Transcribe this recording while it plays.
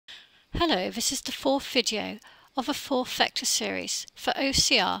Hello, this is the fourth video of a fourth vector series for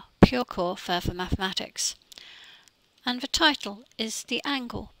OCR Pure Core Further Mathematics, and the title is The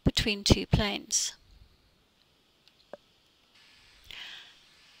Angle Between Two Planes.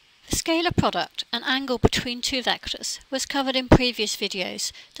 The scalar product and angle between two vectors was covered in previous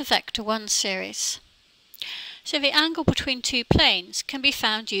videos, the Vector 1 series. So the angle between two planes can be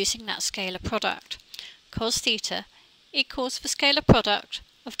found using that scalar product. Cos theta equals the scalar product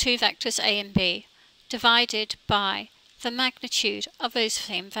of two vectors A and B divided by the magnitude of those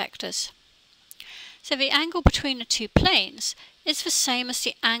same vectors. So the angle between the two planes is the same as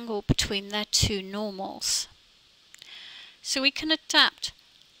the angle between their two normals. So we can adapt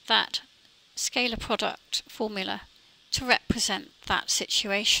that scalar product formula to represent that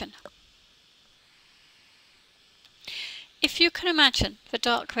situation. If you can imagine the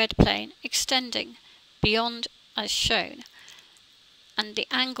dark red plane extending beyond as shown, and the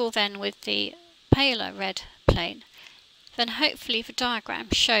angle then with the paler red plane, then hopefully the diagram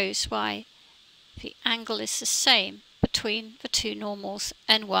shows why the angle is the same between the two normals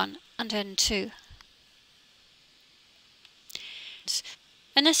n1 and n2.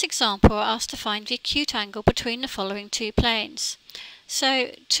 In this example, we're asked to find the acute angle between the following two planes.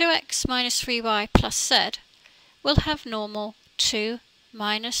 So 2x minus 3y plus z will have normal 2,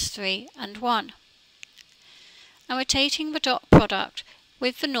 minus 3 and 1. And we're taking the dot product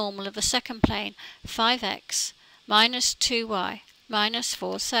with the normal of the second plane, 5x minus 2y minus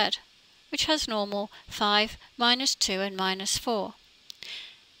 4z, which has normal 5, minus 2 and minus 4.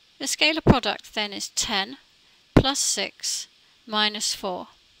 The scalar product then is 10 plus 6 minus 4,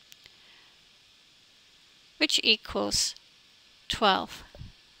 which equals 12.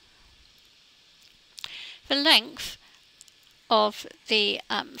 The length of the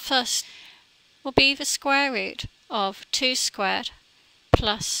first will be the square root of 2 squared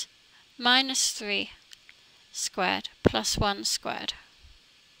plus minus 3 squared plus 1 squared,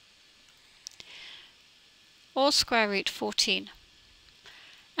 or square root 14.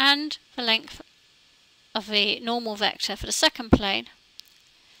 And the length of the normal vector for the second plane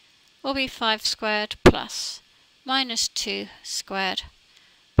will be 5 squared plus minus 2 squared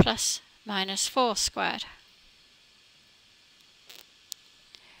plus minus 4 squared,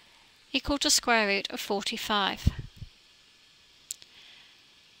 equal to square root of 45.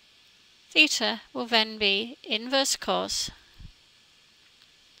 Theta will then be inverse cos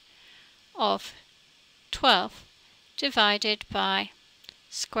of 12 divided by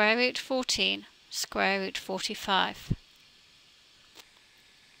square root 14 square root 45.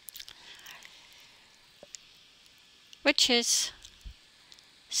 Which is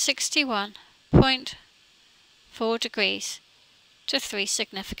 61.4 degrees to 3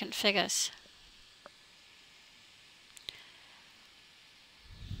 significant figures.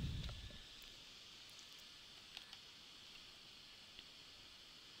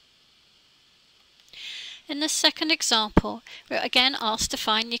 In the second example, we're again asked to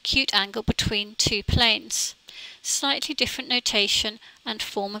find the acute angle between two planes. Slightly different notation and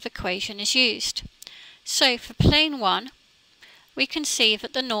form of equation is used. So for plane 1, we can see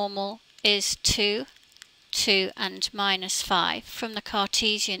that the normal is 2, 2 and minus 5 from the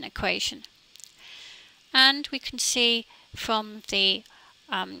Cartesian equation. And we can see from the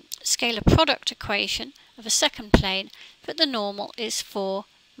scalar product equation of the second plane that the normal is 4,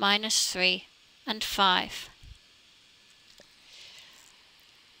 minus 3 and 5.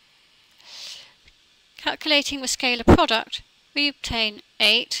 Calculating the scalar product, we obtain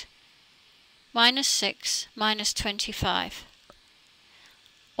 8 minus 6 minus 25,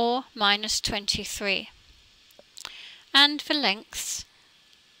 or minus 23. And the lengths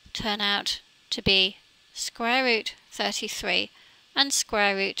turn out to be square root 33 and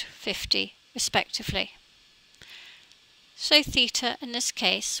square root 50 respectively. So theta in this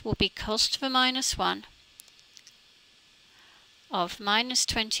case will be cos to the minus 1 of minus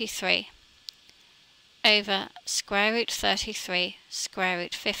 23 over square root 33 square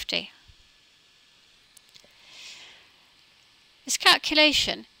root 50. This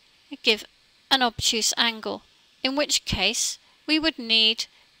calculation would give an obtuse angle, in which case we would need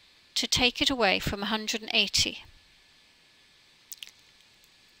to take it away from 180.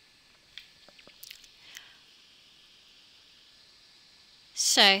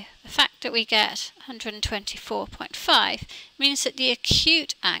 So the fact that we get 124.5 means that the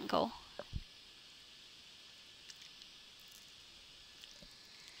acute angle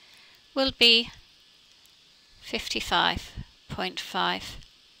will be 55.5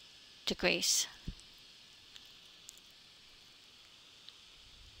 degrees.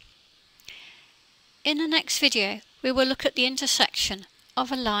 In the next video, we will look at the intersection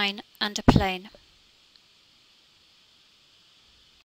of a line and a plane.